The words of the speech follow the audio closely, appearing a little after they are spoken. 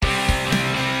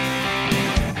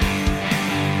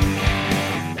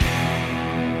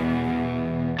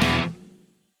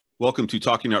Welcome to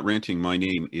Talking Not Ranting. My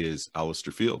name is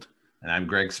Alistair Field. And I'm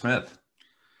Greg Smith.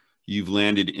 You've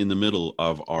landed in the middle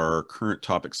of our current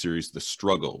topic series, The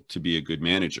Struggle to be a Good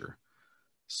Manager.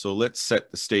 So let's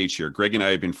set the stage here. Greg and I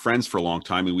have been friends for a long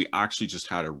time, and we actually just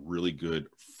had a really good,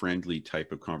 friendly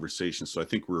type of conversation. So I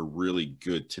think we're really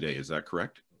good today. Is that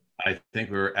correct? I think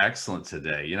we were excellent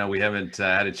today. We haven't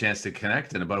had a chance to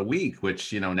connect in about a week,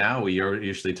 which, now we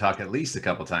usually talk at least a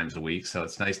couple times a week. So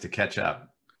it's nice to catch up.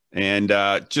 And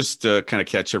just to kind of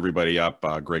catch everybody up,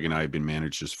 Greg and I have been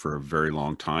managers for a very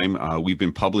long time. We've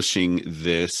been publishing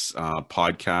this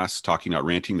podcast, Talking Not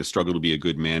Ranting, The Struggle to be a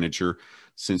Good Manager,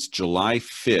 since July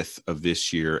 5th of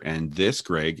this year. And this,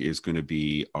 Greg, is going to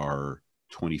be our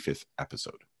 25th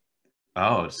episode.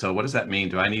 Oh, so what does that mean?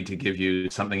 Do I need to give you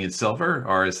something in silver,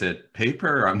 or is it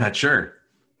paper? I'm not sure.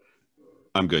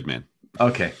 I'm good, man.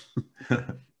 Okay.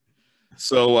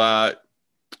 So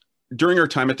during our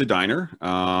time at the diner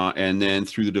and then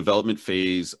through the development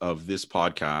phase of this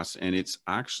podcast, and it's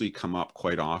actually come up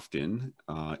quite often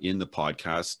in the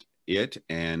podcast,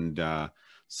 and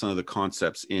some of the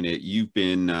concepts in it, you've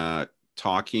been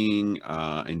talking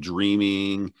and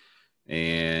dreaming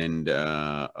and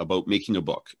about making a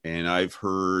book. And I've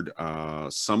heard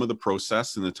some of the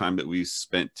process in the time that we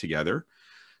spent together.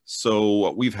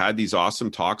 So we've had these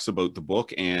awesome talks about the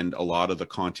book and a lot of the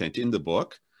content in the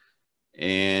book.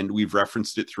 And we've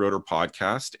referenced it throughout our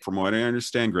podcast. From what I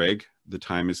understand, Greg, the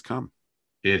time has come.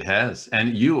 It has.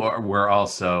 And were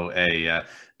also a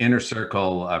inner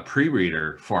circle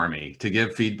pre-reader for me to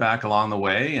give feedback along the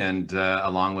way, and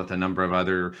along with a number of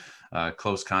other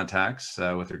close contacts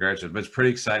with regards to it. But it's pretty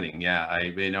exciting. Yeah.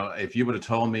 If you would have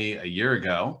told me a year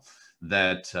ago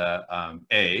that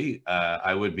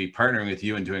I would be partnering with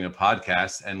you and doing a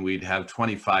podcast, and we'd have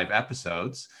 25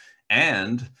 episodes,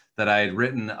 and that I had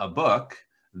written a book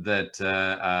that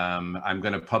I'm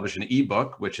going to publish an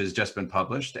ebook, which has just been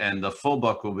published, and the full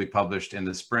book will be published in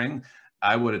the spring,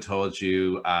 I would have told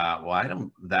you,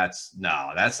 that's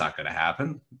not going to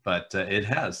happen, but it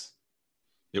has.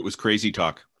 It was crazy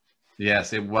talk.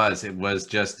 Yes, it was.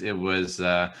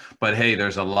 But hey,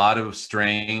 there's a lot of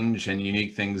strange and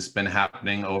unique things been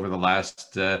happening over the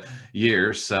last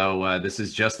year. So this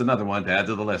is just another one to add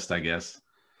to the list, I guess.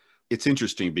 It's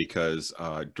interesting because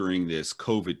during this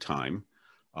COVID time,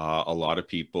 a lot of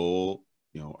people,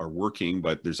 are working,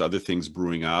 but there's other things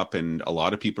brewing up, and a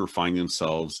lot of people are finding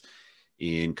themselves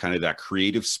in kind of that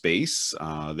creative space.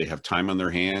 They have time on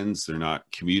their hands. They're not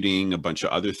commuting, a bunch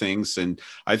of other things. And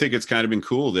I think it's kind of been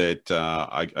cool that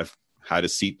I've had a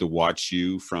seat to watch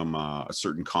you from a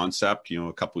certain concept,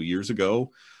 a couple of years ago,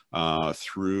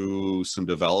 through some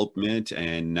development,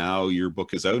 and now your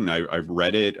book is out, and I've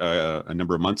read it a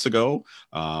number of months ago.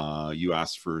 You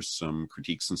asked for some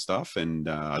critiques and stuff, and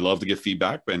I love to give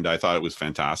feedback, and I thought it was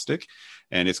fantastic.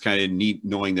 And it's kind of neat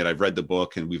knowing that I've read the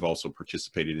book, and we've also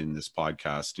participated in this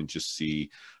podcast, and just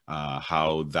see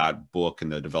how that book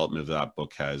and the development of that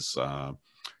book has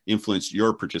influenced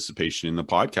your participation in the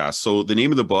podcast. So the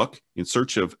name of the book, In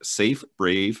Search of Safe,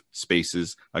 Brave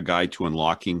Spaces, A Guide to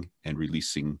Unlocking and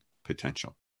Releasing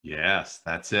Potential. Yes,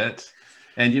 that's it.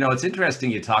 And, it's interesting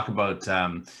you talk about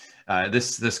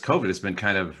this COVID has been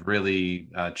kind of really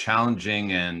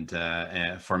challenging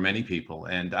and for many people.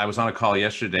 And I was on a call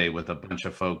yesterday with a bunch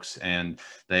of folks, and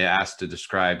they asked to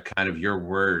describe kind of your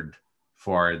word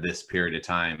for this period of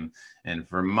time. And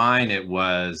for mine, it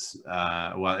was,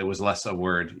 it was less a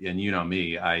word. And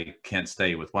me, I can't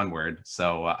stay with one word.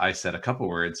 So I said a couple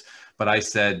words, but I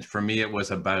said, for me, it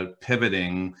was about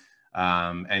pivoting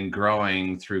and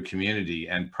growing through community.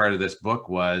 And part of this book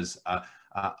was,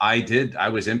 I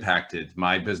was impacted.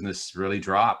 My business really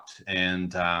dropped,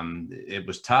 and it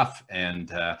was tough,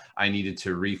 and I needed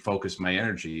to refocus my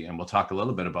energy. And we'll talk a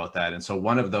little bit about that. And so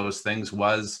one of those things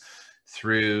was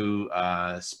through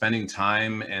spending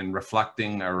time and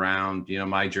reflecting around,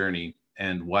 my journey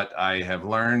and what I have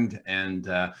learned, and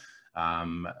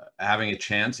having a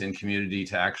chance in community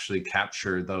to actually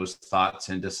capture those thoughts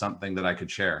into something that I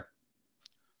could share.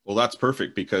 Well, that's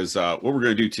perfect, because what we're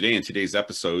going to do today in today's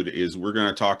episode is we're going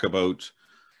to talk about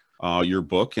your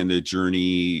book and the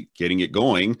journey getting it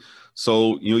going.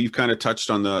 So, you've kind of touched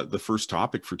on the first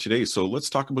topic for today. So let's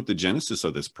talk about the genesis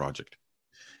of this project.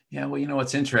 Yeah, well,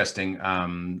 it's interesting.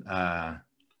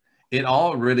 It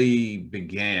all really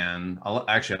began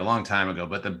actually a long time ago,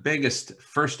 but the biggest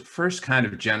first kind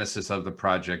of genesis of the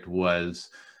project was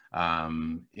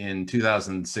in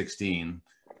 2016.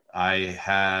 I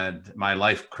had my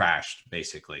life crashed,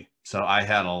 basically. So I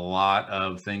had a lot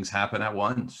of things happen at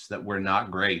once that were not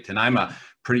great. And I'm a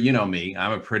pretty, me,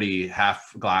 I'm a pretty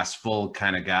half glass full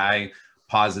kind of guy,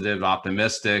 positive,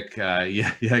 optimistic.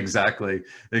 Yeah, exactly,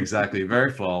 exactly.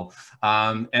 Very full.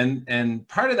 And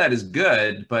part of that is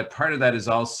good, but part of that is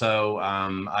also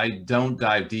I don't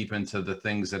dive deep into the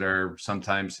things that are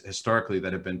sometimes historically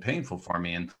that have been painful for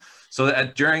me. And so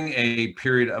during a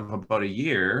period of about a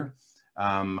year,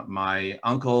 my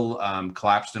uncle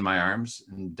collapsed in my arms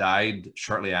and died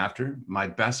shortly after. My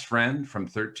best friend from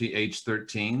age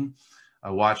 13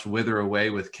 watched wither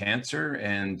away with cancer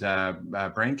and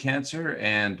brain cancer.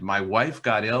 And my wife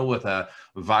got ill with a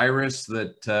virus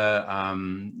that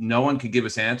no one could give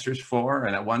us answers for.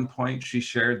 And at one point she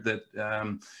shared that,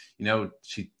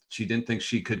 she didn't think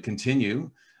she could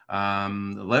continue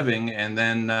living. And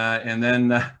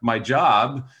then my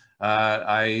job,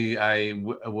 was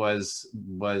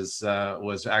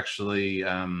actually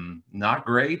not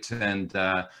great,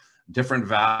 and different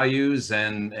values,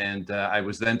 and I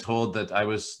was then told that I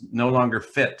was no longer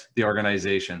fit the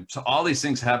organization. So all these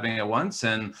things happening at once,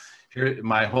 and here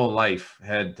my whole life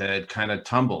had kind of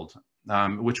tumbled,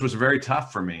 which was very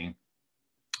tough for me.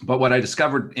 But what I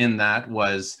discovered in that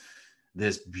was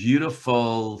this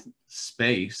beautiful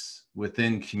space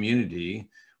within community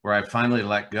where I finally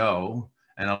let go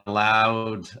and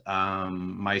allowed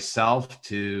myself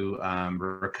to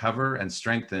recover and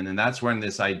strengthen. And that's when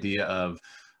this idea of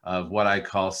what I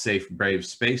call safe, brave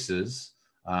spaces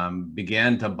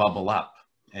began to bubble up.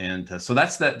 And so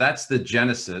that's the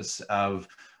genesis of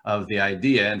the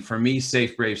idea. And for me,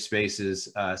 safe, brave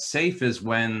spaces, safe is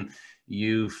when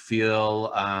you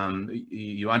feel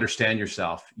you understand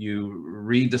yourself, you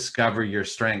rediscover your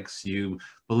strengths, you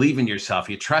believe in yourself,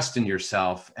 you trust in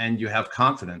yourself, and you have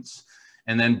confidence.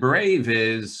 And then brave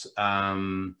is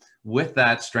with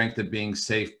that strength of being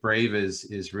safe. Brave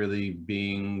is really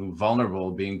being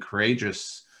vulnerable, being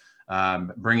courageous,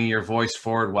 bringing your voice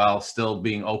forward while still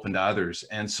being open to others.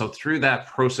 And so through that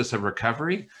process of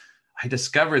recovery, I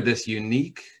discovered this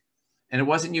unique, and it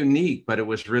wasn't unique, but it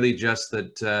was really just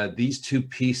that these two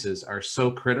pieces are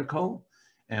so critical.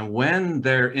 And when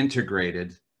they're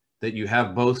integrated, that you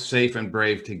have both safe and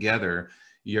brave together,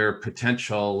 your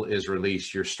potential is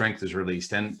released, your strength is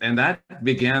released. And that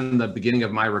began the beginning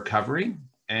of my recovery,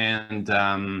 and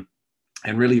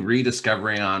really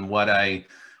rediscovering on what I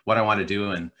want to do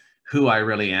and who I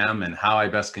really am and how I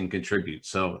best can contribute.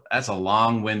 So that's a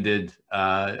long-winded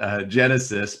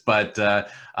genesis, but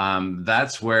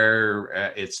that's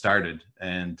where it started.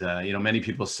 And many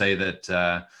people say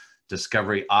that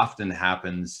discovery often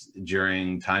happens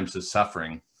during times of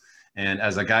suffering. And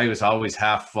as a guy who's always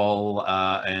half full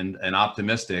and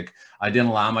optimistic, I didn't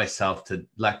allow myself to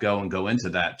let go and go into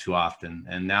that too often.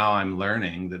 And now I'm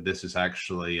learning that this is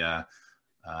actually an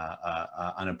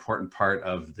important part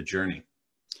of the journey.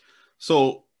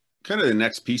 So kind of the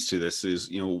next piece to this is,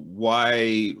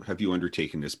 why have you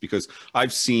undertaken this? Because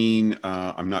I've seen,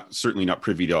 I'm certainly not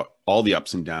privy to all the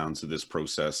ups and downs of this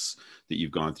process that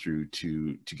you've gone through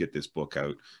to get this book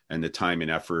out, and the time and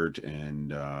effort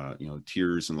and,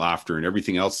 tears and laughter and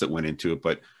everything else that went into it.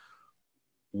 But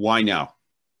why now?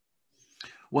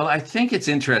 Well, I think it's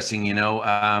interesting,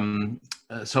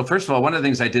 so first of all, one of the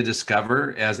things I did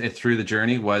discover through the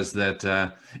journey was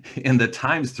that in the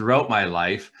times throughout my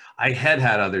life, I had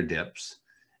other dips.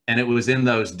 And it was in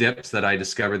those dips that I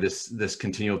discovered this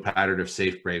continual pattern of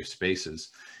safe, brave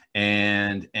spaces.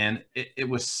 And it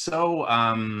was so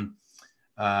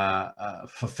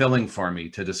fulfilling for me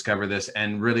to discover this.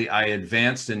 And really, I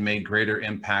advanced and made greater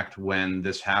impact when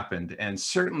this happened. And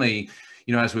certainly,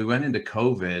 as we went into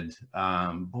COVID,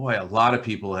 boy, a lot of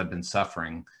people have been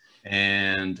suffering.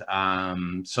 And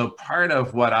so part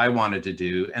of what I wanted to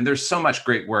do, and there's so much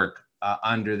great work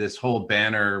under this whole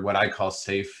banner, what I call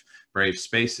safe, brave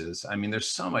spaces. I mean, there's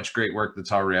so much great work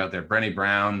that's already out there. Brené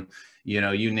Brown,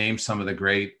 you name some of the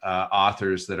great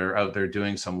authors that are out there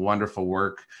doing some wonderful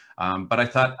work. But I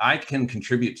thought I can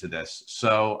contribute to this.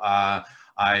 So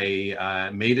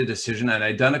I made a decision, and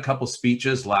I'd done a couple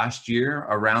speeches last year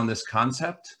around this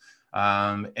concept.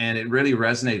 And it really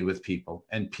resonated with people,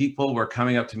 and people were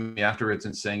coming up to me afterwards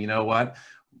and saying, you know what,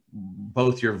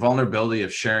 both your vulnerability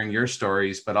of sharing your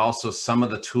stories, but also some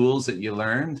of the tools that you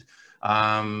learned,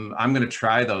 I'm going to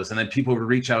try those. And then people would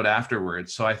reach out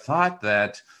afterwards. So I thought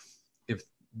that if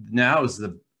now is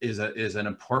an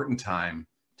important time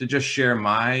to just share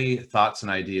my thoughts and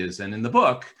ideas. And in the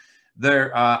book,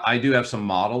 there, I do have some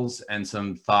models and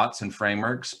some thoughts and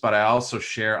frameworks, but I also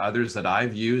share others that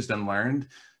I've used and learned.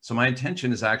 So my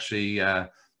intention is actually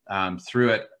through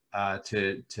it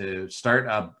to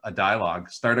start a dialogue,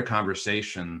 start a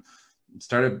conversation,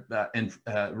 and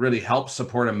really help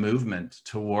support a movement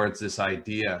towards this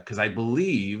idea. Because I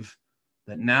believe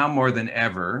that now more than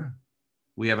ever,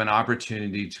 we have an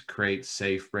opportunity to create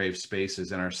safe, brave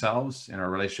spaces in ourselves, in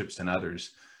our relationships, and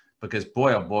others. Because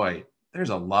boy, oh boy, there's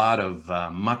a lot of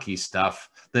mucky stuff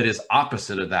that is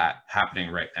opposite of that happening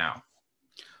right now.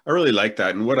 I really like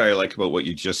that. And what I like about what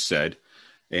you just said,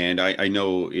 and I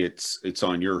know it's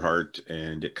on your heart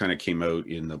and it kind of came out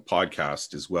in the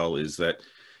podcast as well, is that,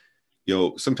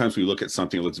 sometimes we look at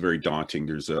something that looks very daunting.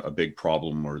 There's a big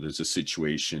problem or there's a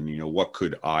situation, what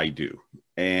could I do?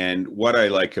 And what I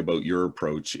like about your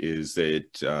approach is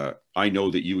that I know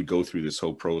that you would go through this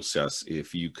whole process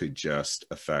if you could just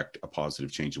affect a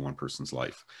positive change in one person's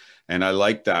life. And I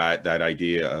like that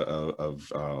idea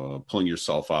of pulling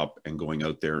yourself up and going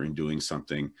out there and doing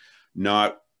something,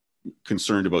 not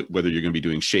concerned about whether you're going to be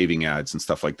doing shaving ads and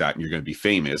stuff like that and you're going to be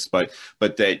famous, but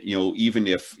that even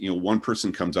if one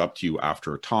person comes up to you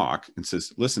after a talk and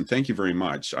says, listen, thank you very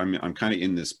much, I'm kind of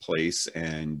in this place,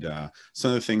 and some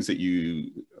of the things that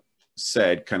you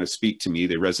said kind of speak to me,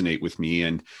 they resonate with me,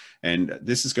 and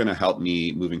this is going to help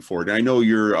me moving forward. And I know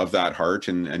you're of that heart,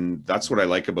 and that's what I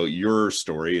like about your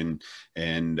story, and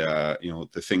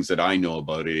the things that I know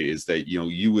about it is that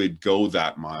you would go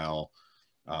that mile.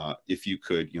 If you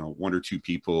could, one or two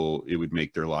people, it would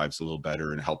make their lives a little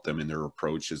better and help them in their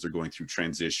approach as they're going through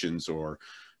transitions or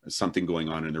something going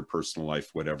on in their personal life,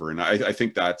 whatever. And I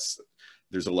think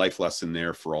there's a life lesson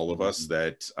there for all of us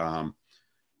that,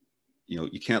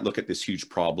 you can't look at this huge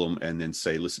problem and then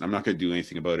say, listen, I'm not going to do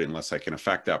anything about it unless I can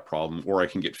affect that problem, or I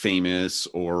can get famous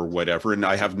or whatever. And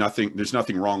there's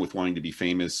nothing wrong with wanting to be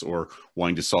famous or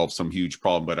wanting to solve some huge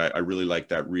problem. But I really like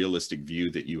that realistic view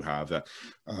that you have, that,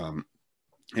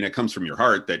 and it comes from your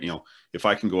heart, that, if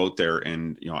I can go out there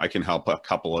and, I can help a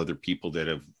couple other people that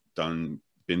have been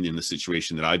in the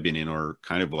situation that I've been in, or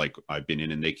kind of like I've been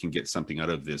in, and they can get something out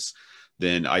of this,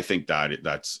 then I think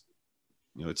that's,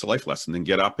 it's a life lesson. Then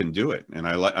get up and do it. And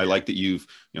I like that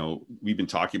we've been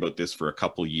talking about this for a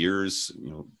couple of years,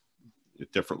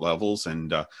 at different levels.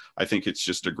 And I think it's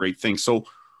just a great thing. So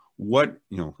what,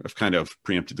 I've kind of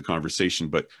preempted the conversation,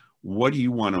 but what do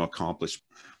you want to accomplish?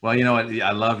 Well, you know what?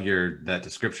 I love that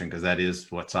description, because that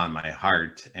is what's on my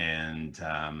heart. And,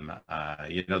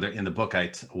 in the book,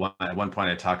 at one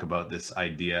point I talk about this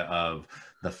idea of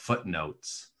the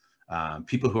footnotes,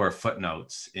 people who are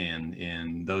footnotes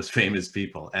in those famous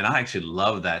people. And I actually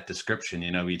love that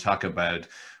description. We talk about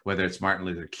whether it's Martin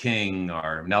Luther King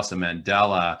or Nelson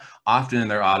Mandela, often in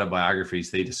their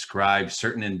autobiographies, they describe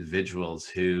certain individuals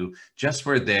who just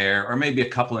were there, or maybe a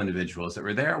couple individuals that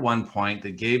were there at one point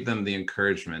that gave them the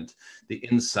encouragement, the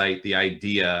insight, the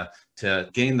idea to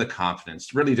gain the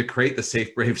confidence, really to create the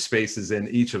safe, brave spaces in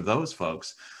each of those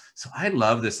folks. So I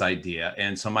love this idea.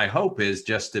 And so my hope is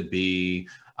just to be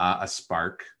a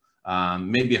spark,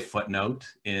 maybe a footnote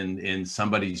in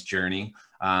somebody's journey.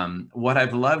 What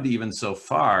I've loved even so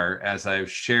far, as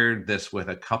I've shared this with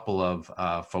a couple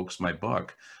of folks, my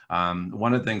book,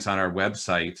 one of the things on our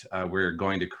website, we're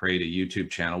going to create a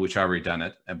YouTube channel, which I've already done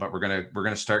it, but we're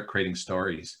gonna start creating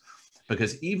stories,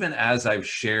 because even as I've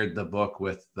shared the book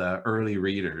with the early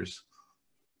readers,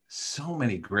 so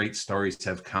many great stories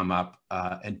have come up,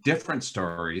 and different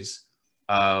stories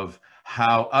of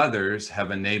how others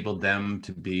have enabled them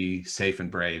to be safe and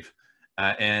brave.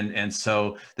 And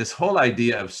so this whole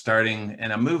idea of starting,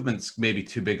 and a movement's maybe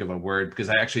too big of a word, because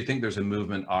I actually think there's a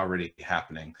movement already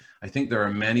happening. I think there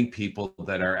are many people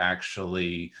that are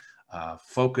actually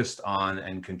focused on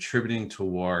and contributing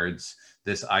towards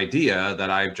this idea that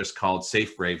I've just called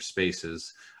safe, brave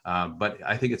spaces. But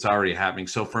I think it's already happening.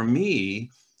 So for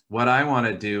me, what I want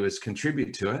to do is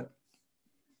contribute to it,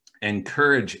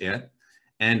 encourage it,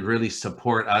 and really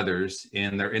support others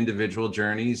in their individual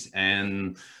journeys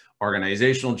and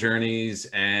organizational journeys,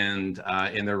 and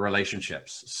in their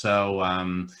relationships. So,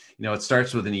 it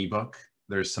starts with an ebook.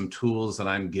 There's some tools that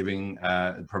I'm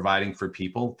providing for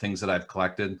people, things that I've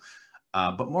collected.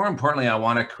 But more importantly, I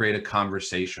want to create a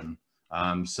conversation.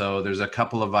 So there's a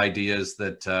couple of ideas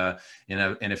that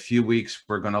in a few weeks,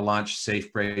 we're going to launch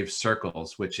Safe Brave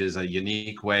Circles, which is a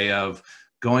unique way of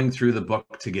going through the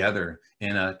book together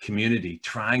in a community,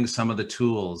 trying some of the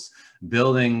tools,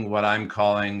 building what I'm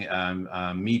calling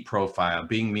me profile,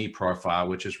 being me profile,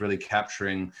 which is really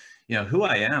capturing, who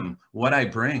I am, what I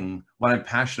bring, what I'm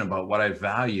passionate about, what I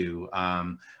value,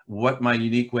 what my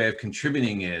unique way of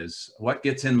contributing is, what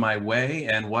gets in my way,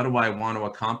 and what do I want to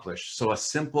accomplish. So a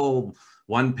simple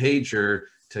one-pager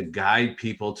to guide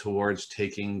people towards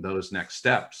taking those next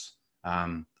steps.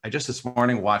 I just this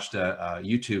morning watched a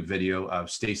YouTube video of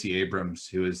Stacey Abrams,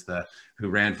 who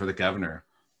ran for the governor.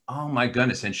 Oh my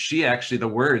goodness. And she actually, the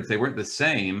words, they weren't the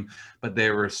same, but they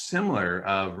were similar,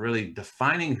 of really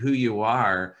defining who you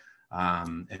are,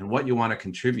 and what you want to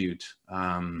contribute.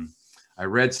 I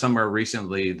read somewhere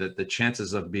recently that the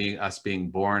chances of us being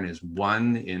born is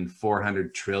 1 in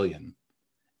 400 trillion.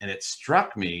 And it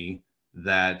struck me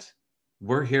that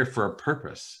we're here for a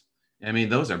purpose. I mean,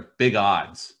 those are big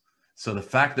odds. So the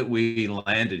fact that we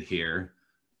landed here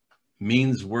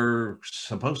means we're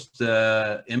supposed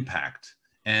to impact,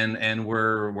 and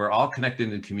we're all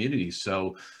connected in communities.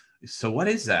 So what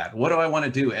is that? What do I want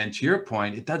to do? And to your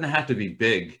point, it doesn't have to be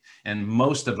big. And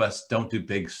most of us don't do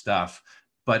big stuff,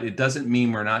 but it doesn't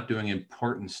mean we're not doing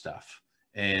important stuff.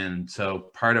 And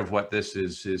so part of what this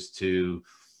is to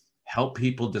help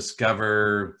people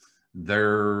discover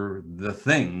the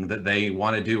thing that they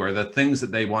want to do, or the things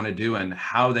that they want to do, and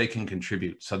how they can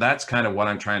contribute. So that's kind of what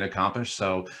I'm trying to accomplish.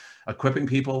 So equipping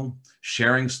people,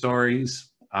 sharing stories,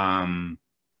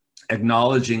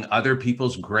 acknowledging other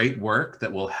people's great work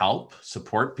that will help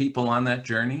support people on that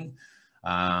journey.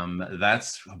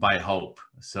 That's my hope.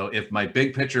 So if my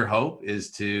big picture hope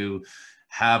is to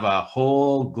have a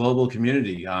whole global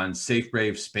community on safe,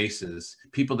 brave spaces,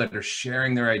 people that are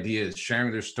sharing their ideas,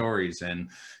 sharing their stories,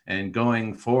 and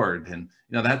going forward. And,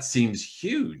 that seems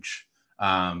huge.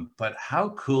 But how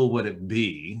cool would it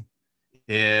be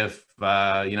if,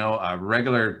 a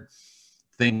regular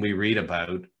thing we read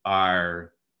about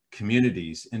are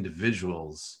communities,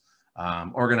 individuals,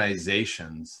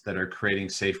 organizations that are creating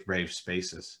safe, brave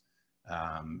spaces.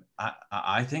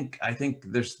 I think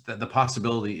there's the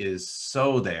possibility is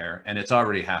so there, and it's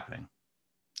already happening.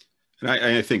 And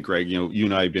I think, Greg, you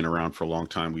and I have been around for a long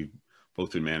time. We've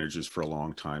both been managers for a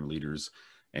long time, leaders,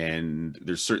 and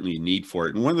there's certainly a need for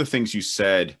it. And one of the things you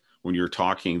said when you were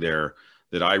talking there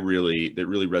that really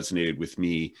resonated with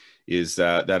me is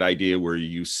that idea where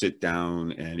you sit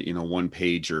down and in a one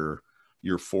pager,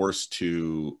 you're forced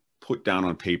to put down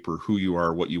on paper who you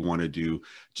are, what you want to do,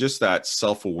 just that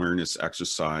self-awareness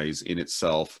exercise in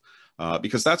itself,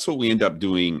 because that's what we end up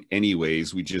doing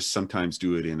anyways. We just sometimes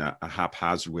do it in a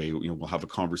haphazard way. We'll have a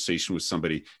conversation with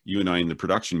somebody. You and I in the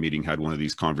production meeting had one of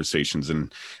these conversations,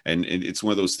 and it's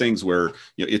one of those things where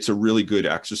it's a really good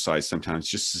exercise sometimes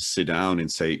just to sit down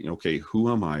and say, okay,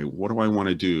 who am I? What do I want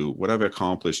to do? What have I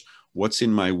accomplished? What's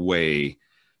in my way?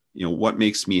 What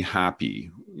makes me happy?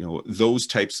 Those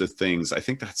types of things. I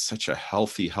think that's such a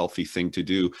healthy thing to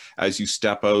do as you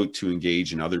step out to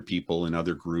engage in other people and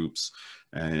other groups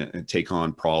and take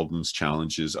on problems,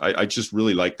 challenges. I just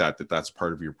really like that's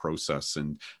part of your process.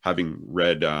 And having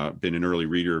read, been an early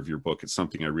reader of your book, it's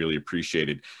something I really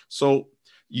appreciated. So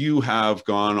you have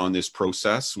gone on this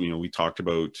process. We talked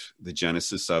about the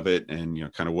genesis of it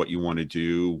and, kind of what you want to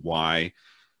do, why.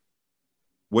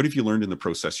 What have you learned in the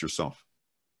process yourself?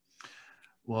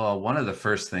 Well, one of the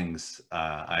first things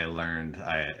I learned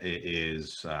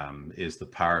is the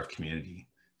power of community.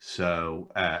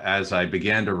 So as I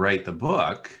began to write the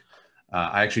book,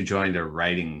 I actually joined a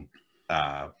writing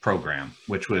program,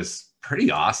 which was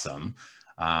pretty awesome.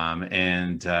 I'll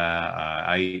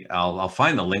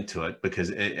find the link to it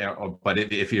because but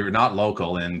if you're not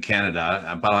local in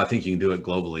Canada, but I think you can do it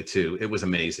globally too. It was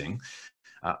amazing.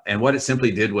 And what it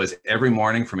simply did was every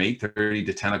morning from 8:30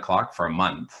 to 10 o'clock for a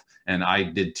month, and I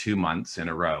did 2 months in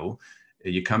a row,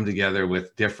 you come together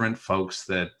with different folks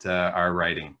that are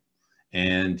writing,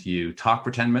 and you talk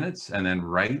for 10 minutes and then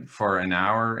write for an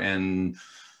hour and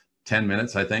 10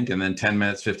 minutes, I think, and then 10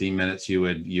 minutes, 15 minutes, you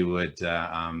would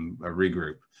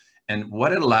regroup. And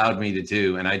what it allowed me to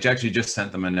do, and I actually just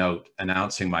sent them a note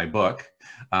announcing my book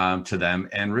to them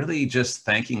and really just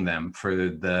thanking them for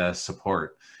the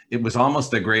support. It was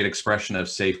almost a great expression of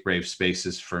safe, brave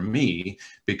spaces for me,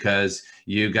 because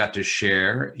you got to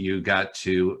share, you got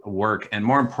to work, and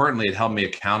more importantly, it held me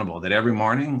accountable that every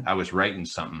morning I was writing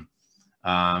something.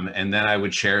 And then I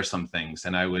would share some things,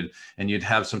 and you'd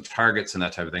have some targets and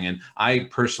that type of thing. And I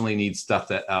personally need stuff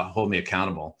that hold me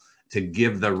accountable to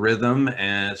give the rhythm,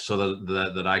 and so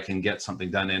that I can get something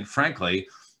done. And frankly,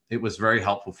 it was very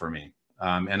helpful for me.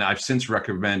 And I've since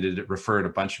referred a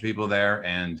bunch of people there,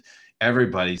 and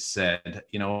everybody said,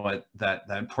 you know what, that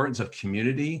the importance of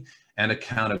community and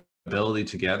accountability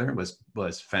together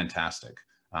was fantastic.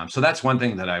 So that's one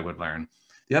thing that I would learn.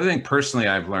 The other thing personally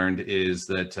I've learned is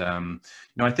that,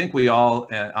 I think we all,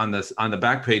 on the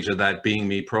back page of that Being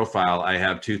Me profile, I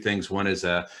have two things. One is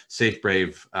a Safe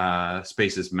Brave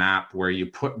Spaces map where you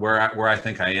put where I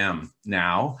think I am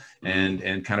now,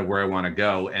 and kind of where I want to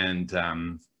go, and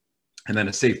then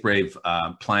a Safe Brave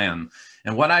plan.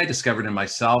 And what I discovered in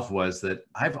myself was that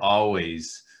I've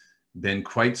always been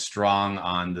quite strong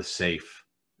on the safe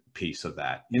piece of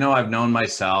that. I've known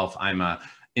myself.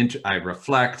 I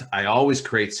reflect. I always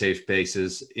create safe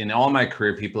spaces. In all my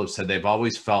career, people have said they've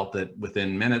always felt that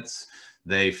within minutes,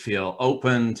 They feel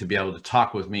open to be able to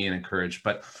talk with me and encourage.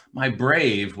 But my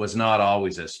brave was not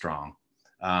always as strong.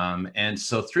 And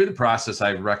so through the process,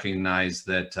 I've recognized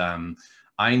that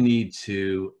I need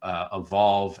to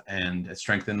evolve and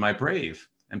strengthen my brave.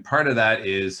 And part of that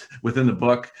is within the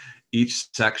book,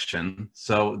 each section.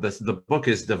 So the book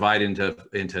is divided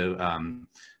into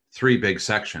three big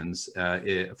sections.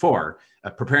 Four,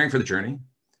 preparing for the journey.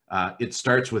 It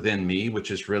starts within me,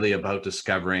 which is really about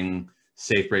discovering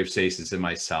safe, brave spaces in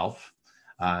myself.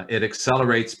 It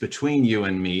accelerates between you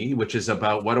and me, which is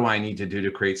about what do I need to do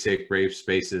to create safe, brave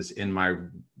spaces in my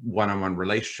one-on-one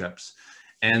relationships.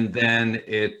 And then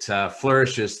it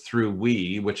flourishes through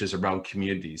we, which is around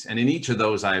communities. And in each of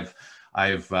those, I've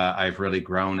really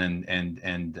grown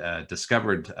and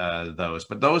discovered those.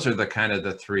 But those are the kind of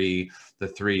the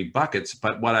three buckets.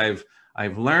 But what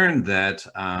I've learned that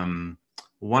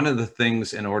one of the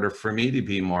things in order for me to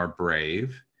be more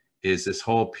brave is this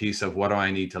whole piece of what do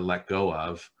I need to let go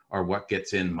of, or what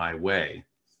gets in my way.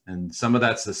 And some of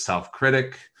that's the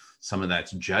self-critic, some of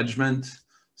that's judgment,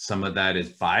 some of that is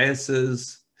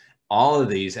biases, all of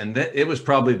these. And it was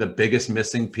probably the biggest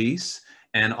missing piece.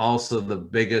 And also one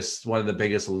of the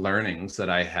biggest learnings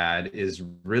that I had is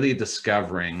really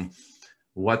discovering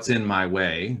what's in my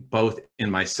way, both in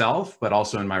myself, but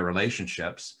also in my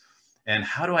relationships. And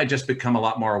how do I just become a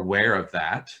lot more aware of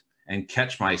that and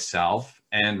catch myself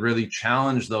and really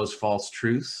challenge those false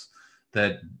truths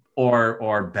that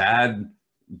or bad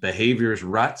behaviors,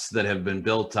 ruts that have been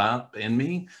built up in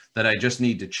me, that I just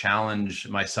need to challenge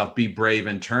myself, be brave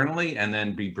internally, and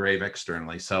then be brave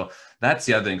externally. So that's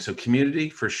the other thing. So community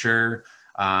for sure.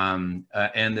 And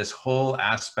this whole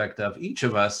aspect of each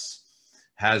of us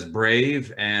has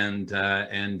brave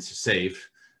and safe.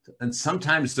 And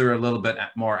sometimes they're a little bit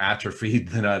more atrophied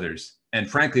than others. And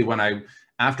frankly,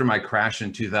 after my crash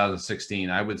in 2016,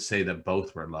 I would say that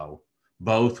both were low,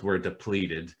 both were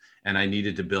depleted, and I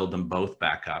needed to build them both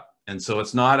back up. And so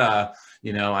it's not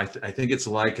I think it's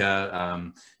like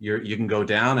you can go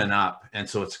down and up. And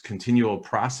so it's a continual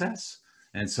process.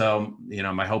 And so,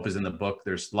 my hope is in the book,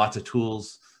 there's lots of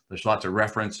tools, there's lots of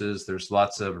references, there's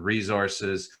lots of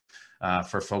resources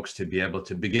for folks to be able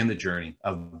to begin the journey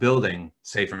of building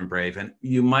safe and brave. And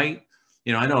you might,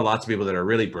 I know lots of people that are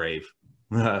really brave,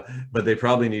 but they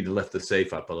probably need to lift the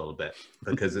safe up a little bit,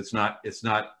 because it's not,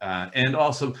 and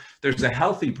also there's a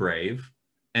healthy brave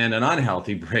and an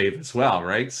unhealthy brave as well,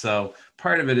 right? So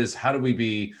part of it is, how do we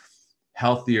be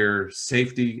healthier,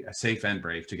 safe and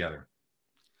brave together?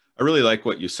 I really like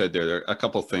what you said there. There are a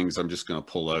couple of things I'm just going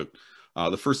to pull out.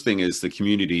 The first thing is the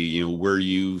community, where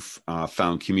you've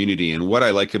found community. And what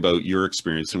I like about your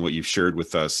experience and what you've shared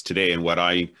with us today, and what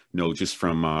I know just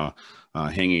from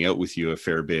hanging out with you a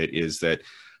fair bit, is that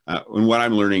and what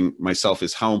I'm learning myself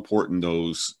is how important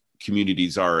those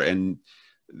communities are. And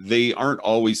they aren't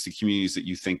always the communities that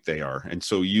you think they are. And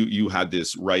so you had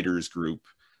this writers group.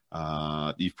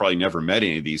 You've probably never met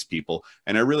any of these people.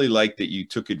 And I really like that you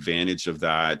took advantage of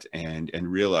that and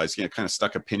realized, kind of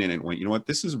stuck a pin in it and went, you know what,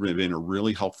 this has been a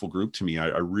really helpful group to me.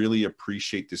 I really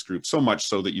appreciate this group, so much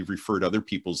so that you've referred other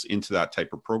people's into that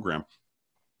type of program.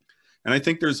 And I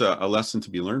think there's a lesson to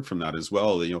be learned from that as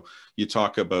well. You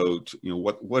talk about,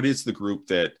 what is the group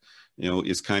that,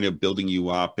 is kind of building you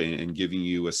up and giving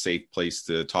you a safe place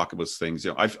to talk about things.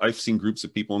 I've seen groups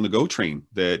of people on the GO train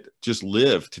that just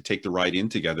live to take the ride in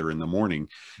together in the morning.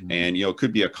 Mm-hmm. And, it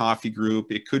could be a coffee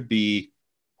group. It could be,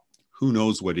 who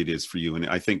knows what it is for you. And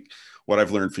I think what I've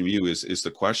learned from you is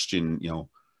the question,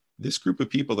 this group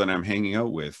of people that I'm hanging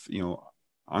out with,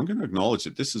 I'm going to acknowledge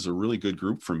that this is a really good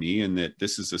group for me, and that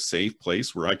this is a safe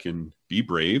place where I can be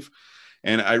brave.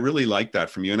 And I really like that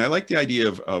from you. And I like the idea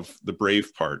of the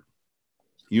brave part.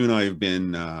 You and I have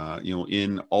been,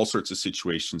 in all sorts of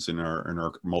situations in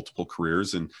our multiple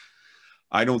careers. And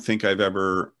I don't think I've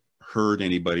ever heard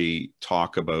anybody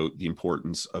talk about the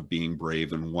importance of being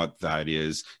brave and what that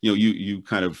is. You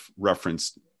kind of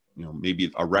referenced,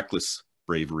 maybe a reckless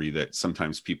bravery that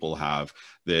sometimes people have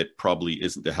that probably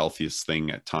isn't the healthiest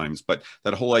thing at times. But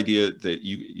that whole idea that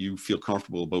you feel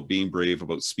comfortable about being brave,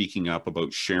 about speaking up,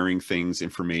 about sharing things,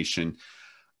 information.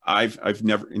 I've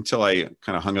never, until I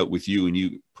kind of hung out with you and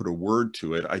you put a word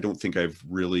to it, I don't think I've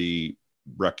really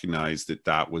recognized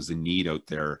that was a need out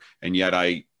there. And yet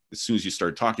as soon as you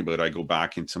started talking about it, I go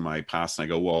back into my past and I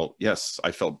go, well, yes,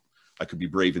 I felt I could be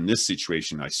brave in this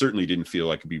situation. I certainly didn't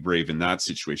feel I could be brave in that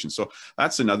situation. So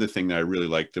that's another thing that I really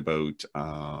liked about,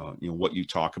 what you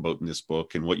talk about in this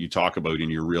book and what you talk about in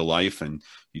your real life and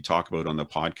you talk about on the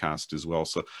podcast as well.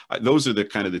 So those are the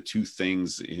kind of the two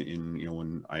things in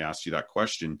when I asked you that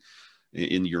question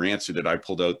in your answer that I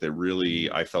pulled out that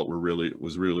really, I felt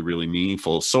was really, really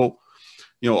meaningful. So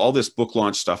all this book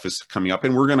launch stuff is coming up,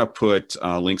 and we're going to put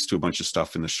links to a bunch of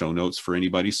stuff in the show notes for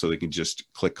anybody, so they can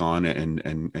just click on it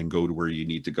and go to where you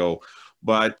need to go.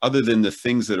 But other than the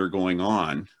things that are going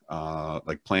on,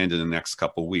 like planned in the next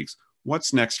couple of weeks,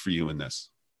 what's next for you in this?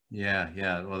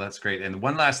 Yeah. Well, that's great. And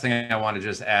one last thing I want to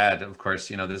just add, of course,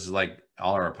 this is like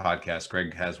all our podcasts.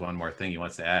 Greg has one more thing he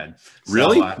wants to add.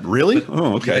 Really? Really?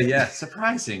 Oh, okay. Yeah.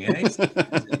 Surprising, eh?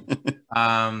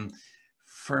 Surprising.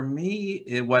 For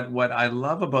me, what I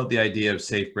love about the idea of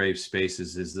Safe Brave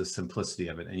Spaces is the simplicity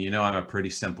of it. And I'm a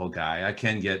pretty simple guy. I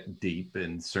can get deep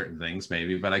in certain things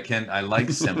maybe, but I like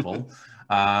simple.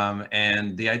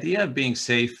 And the idea of being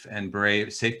safe,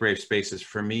 brave spaces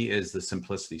for me is the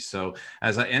simplicity. So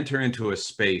as I enter into a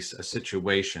space, a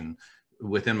situation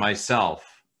within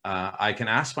myself, I can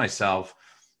ask myself,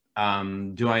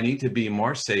 do I need to be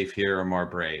more safe here or more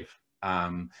brave?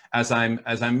 As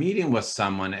I'm meeting with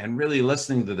someone and really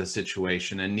listening to the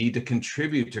situation and need to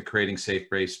contribute to creating safe,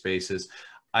 brave spaces,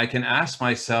 I can ask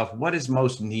myself, what is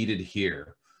most needed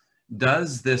here?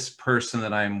 Does this person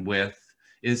that I'm with,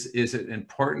 is it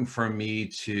important for me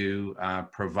to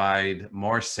provide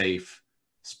more safe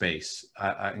space,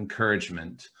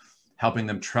 encouragement, helping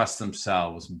them trust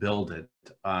themselves, build it?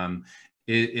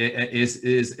 Is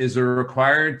it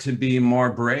required to be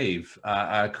more brave?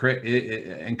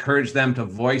 Encourage them to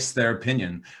voice their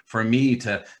opinion. For me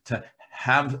to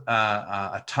have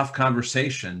a tough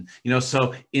conversation,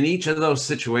 So in each of those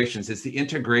situations, it's the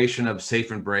integration of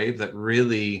safe and brave that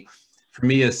really, for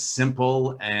me, is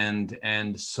simple and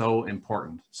so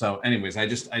important. So, anyways, I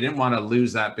didn't want to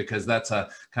lose that, because that's a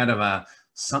kind of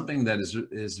something that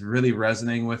is really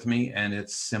resonating with me, and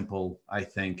it's simple, I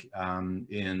think,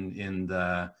 in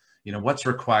the what's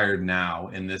required now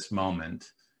in this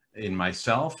moment in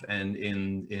myself and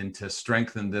in to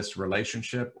strengthen this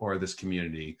relationship or this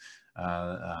community,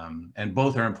 and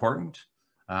both are important.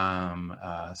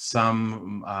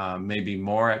 Some maybe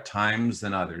more at times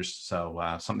than others,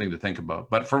 so something to think about.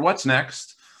 But for what's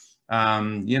next,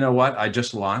 what I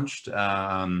just launched.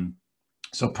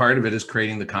 So part of it is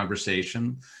creating the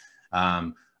conversation,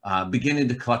 beginning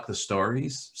to collect the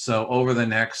stories. So over the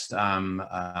next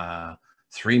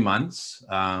 3 months,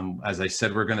 as I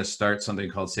said, we're going to start something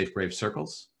called Safe Brave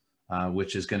Circles,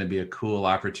 which is going to be a cool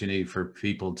opportunity for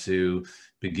people to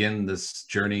begin this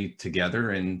journey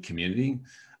together in community.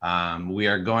 We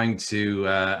are going to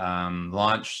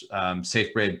launch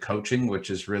Safe Brave Coaching, which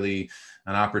is really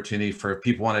an opportunity for if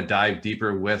people want to dive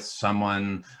deeper with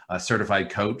someone, a certified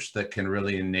coach that can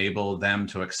really enable them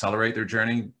to accelerate their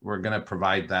journey. We're going to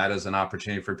provide that as an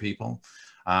opportunity for people.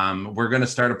 We're going to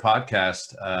start a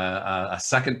podcast, a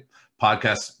second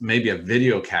podcast, maybe a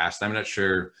video cast. I'm not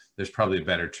sure, there's probably a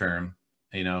better term,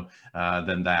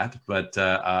 than that, but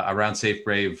around Safe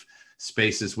Brave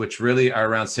Spaces, which really are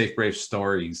around Safe Brave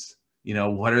stories.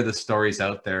 What are the stories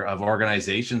out there of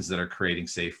organizations that are creating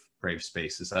safe, brave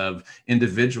spaces, of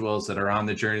individuals that are on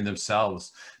the journey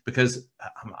themselves? Because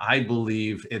I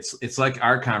believe it's like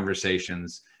our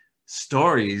conversations.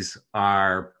 Stories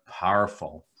are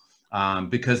powerful.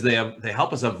 Because they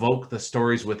help us evoke the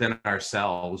stories within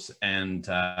ourselves, and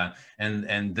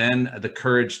then the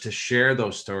courage to share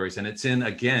those stories. And it's in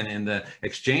the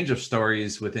exchange of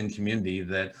stories within community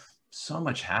that so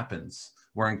much happens.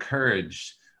 We're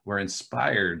encouraged, we're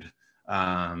inspired,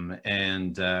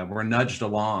 and we're nudged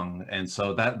along. And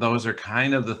so those are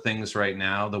kind of the things right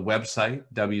now. The website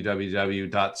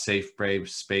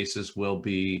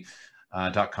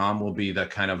www.safebravespaces.com will be the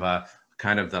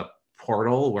kind of the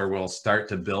portal where we'll start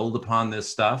to build upon this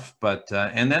stuff. But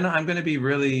and then I'm going to be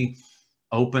really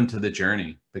open to the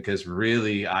journey, because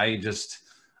really this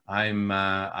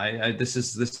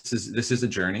is a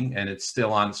journey, and it's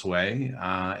still on its way.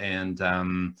 And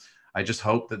I just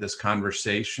hope that this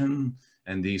conversation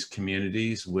and these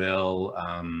communities will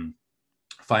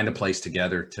find a place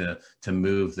together to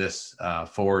move this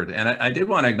forward. And I did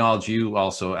want to acknowledge you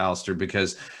also, Alistair,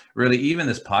 because really even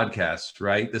this podcast,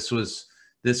 right? This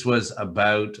was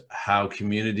about how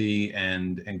community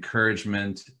and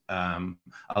encouragement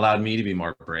allowed me to be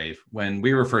more brave. When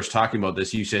we were first talking about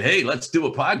this, you said, "Hey, let's do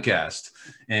a podcast."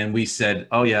 And we said,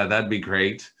 "Oh yeah, that'd be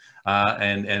great."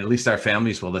 And at least our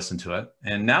families will listen to it.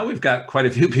 And now we've got quite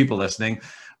a few people listening,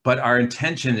 but our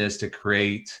intention is to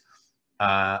create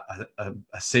a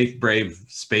safe, brave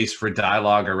space for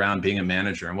dialogue around being a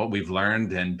manager and what we've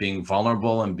learned, and being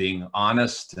vulnerable and being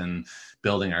honest and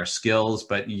building our skills.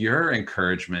 But your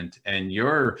encouragement and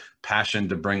your passion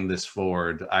to bring this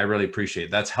forward, I really appreciate.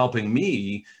 That's helping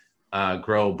me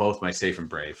grow both my safe and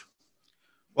brave.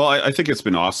 Well, I think it's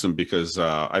been awesome, because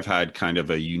I've had kind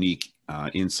of a unique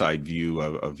inside view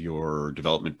of your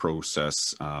development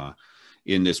process.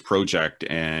 in this project.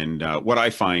 And what I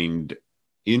find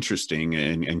interesting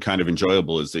and kind of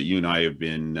enjoyable is that you and I have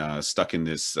been stuck in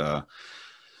this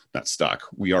not stuck.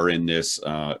 We are in this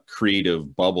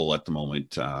creative bubble at the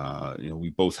moment. We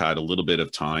both had a little bit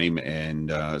of time,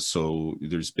 and so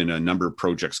there's been a number of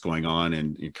projects going on,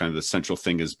 and kind of the central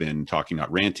thing has been Talking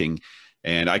Not Ranting.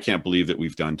 And I can't believe that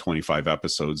we've done 25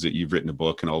 episodes, that you've written a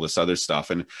book and all this other stuff.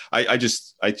 And I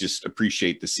just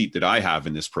appreciate the seat that I have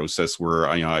in this process,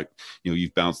 where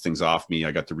you've bounced things off me.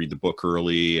 I got to read the book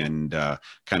early, and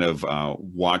kind of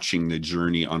watching the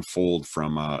journey unfold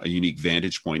from a unique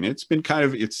vantage point. And it's been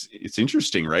it's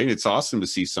interesting, right? It's awesome to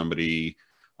see somebody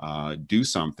do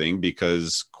something,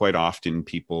 because quite often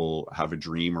people have a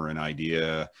dream or an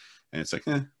idea, and it's like,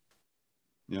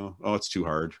 oh, it's too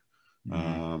hard.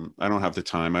 Mm-hmm. I don't have the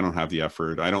time. I don't have the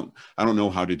effort. I don't know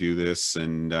how to do this.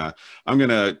 And I'm going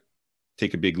to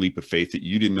take a big leap of faith that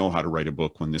you didn't know how to write a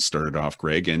book when this started off,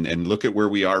 Greg, and look at where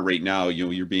we are right now.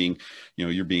 You're being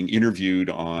interviewed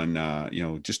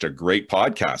on, just a great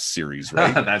podcast series,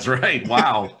 right? That's right.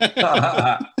 Wow.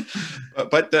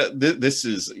 But this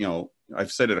is,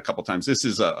 I've said it a couple of times. This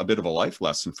is a bit of a life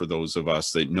lesson for those of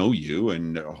us that know you,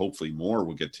 and hopefully more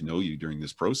will get to know you during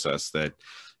this process. That,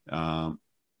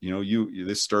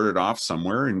 this started off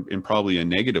somewhere in probably a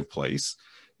negative place,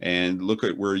 and look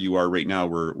at where you are right now.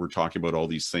 We're talking about all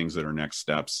these things that are next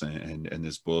steps, and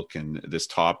this book, and these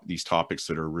topics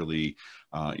that are really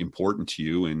important to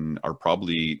you, and are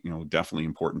probably definitely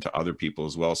important to other people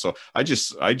as well. So I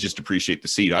just appreciate the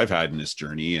seat I've had in this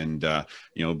journey, and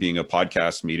being a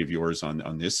podcast mate of yours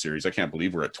on this series. I can't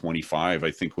believe we're at 25. I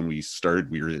think when we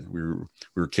started, we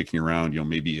were kicking around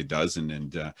maybe a dozen,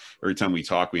 and every time we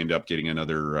talk, we end up getting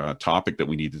another topic that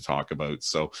we need to talk about.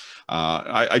 So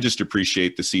I just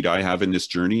appreciate the seat I have in this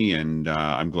journey, and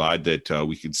I'm glad that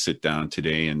we could sit down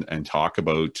today and talk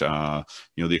about the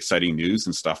exciting news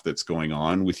and stuff that's going on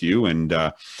with you. And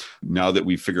now that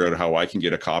we figure out how I can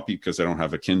get a copy, because I don't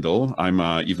have a Kindle, I'm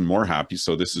even more happy.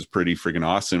 So this is pretty friggin'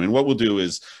 awesome. And what we'll do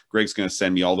is Greg's going to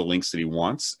send me all the links that he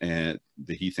wants and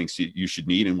that he thinks you should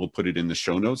need, and we'll put it in the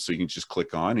show notes, so you can just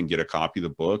click on and get a copy of the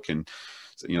book, and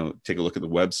take a look at the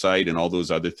website and all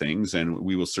those other things. And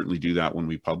we will certainly do that when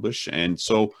we publish. And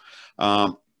so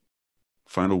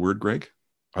final word, Greg?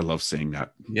 I love saying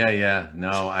that. Yeah.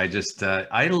 No, I just,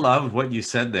 I love what you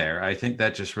said there. I think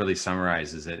that just really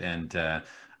summarizes it. And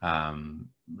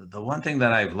the one thing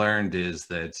that I've learned is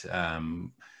that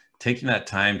taking that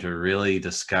time to really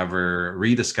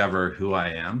rediscover who I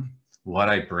am, what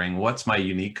I bring, what's my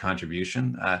unique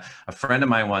contribution. A friend of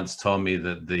mine once told me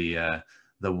that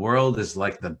the world is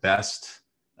like the best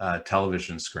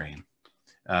television screen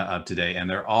of today. And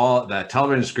the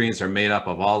television screens are made up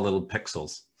of all little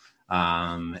pixels.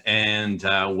 And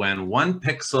when one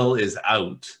pixel is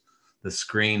out, the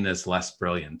screen is less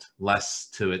brilliant, less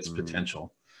to its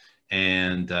potential.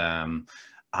 And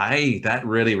that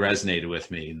really resonated with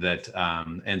me.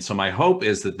 And so my hope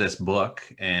is that this book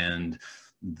and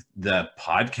the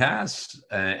podcast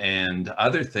and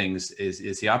other things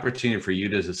is the opportunity for you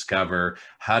to discover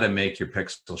how to make your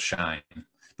pixel shine.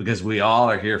 Because we all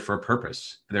are here for a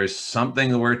purpose. There's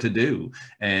something we're to do,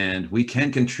 and we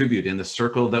can contribute in the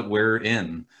circle that we're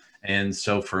in. And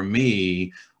so for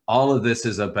me, all of this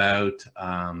is about,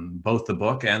 both the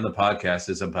book and the podcast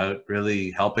is about really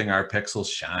helping our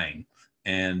pixels shine.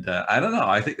 And I don't know,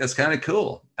 I think that's kind of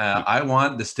cool. I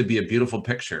want this to be a beautiful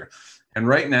picture. And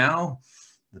right now,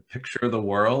 the picture of the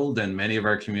world and many of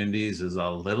our communities is a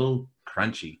little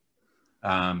crunchy.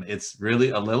 It's really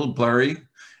a little blurry,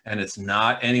 and it's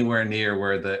not anywhere near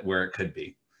where it could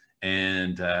be.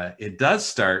 And it does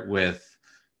start with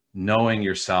knowing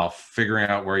yourself, figuring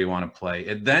out where you want to play.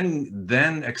 It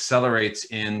then accelerates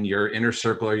in your inner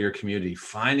circle or your community,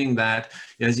 finding that,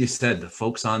 as you said, the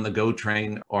folks on the Go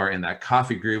Train or in that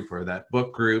coffee group or that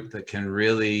book group that can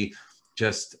really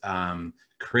just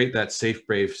create that safe,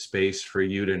 brave space for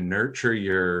you to nurture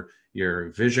your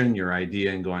vision, your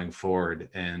idea, and going forward,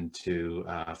 and to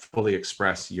fully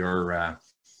express your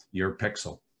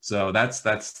pixel. So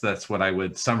that's what I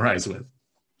would summarize with.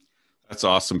 That's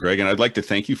awesome, Greg. And I'd like to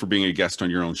thank you for being a guest on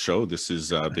your own show. This has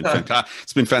been fantastic.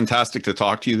 It's been fantastic to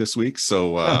talk to you this week.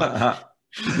 So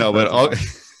no, but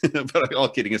all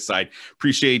kidding aside,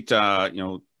 appreciate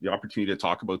the opportunity to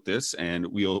talk about this, and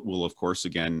we'll of course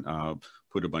again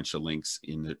put a bunch of links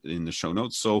in the show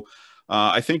notes. So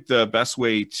I think the best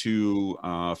way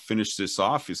to finish this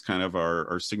off is kind of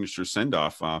our signature send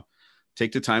off.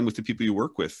 take the time with the people you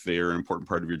work with. They're an important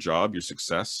part of your job, your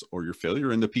success or your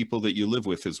failure, and the people that you live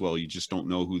with as well. You just don't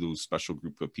know who those special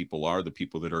group of people are, the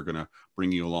people that are going to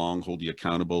bring you along, hold you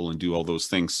accountable, and do all those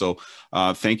things. So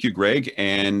thank you, Greg,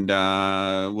 and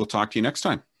we'll talk to you next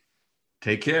time.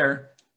 Take care.